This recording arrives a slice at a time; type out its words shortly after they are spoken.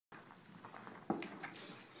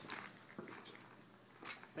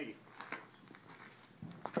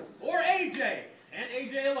AJ, and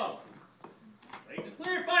AJ alone. Range is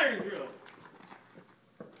clear, firing drill.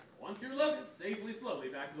 Once you're loaded, safely, slowly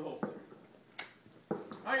back to the holster.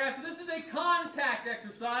 Alright guys, so this is a contact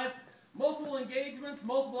exercise. Multiple engagements,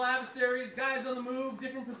 multiple adversaries, guys on the move,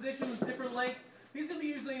 different positions, different lengths. He's going to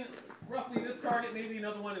be using roughly this target, maybe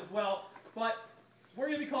another one as well. But we're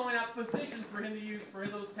going to be calling out positions for him to use for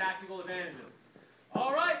those tactical advantages.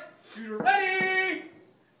 Alright, shooter ready!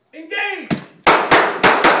 Engage!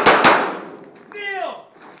 Kneel!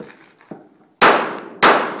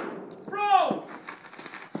 Throw!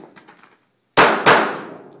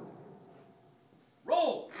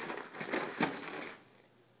 Roll!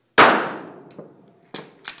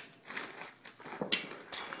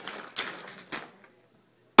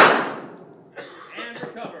 And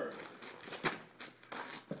recover.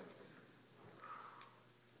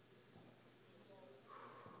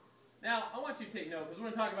 Now, I want you to take note, because we're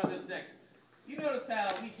going to talk about this next. You notice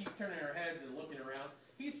how we keep turning our heads and looking around.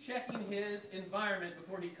 He's checking his environment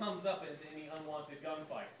before he comes up into any unwanted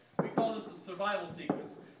gunfight. We call this a survival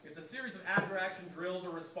sequence. It's a series of after-action drills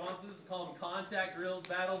or responses. We call them contact drills,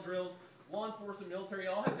 battle drills, law enforcement, military,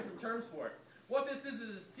 all have different terms for it. What this is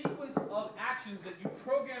a sequence of actions that you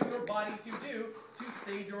program your body to do to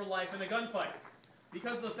save your life in a gunfight.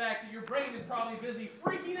 Because of the fact that your brain is probably busy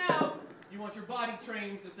freaking out, you want your body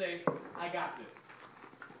trained to say, I got this.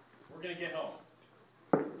 We're going to get home.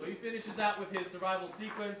 So he finishes out with his survival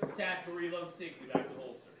sequence, his tactical reload, safely back to the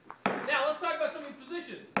holster. Now let's talk about some of these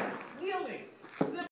positions. Kneeling.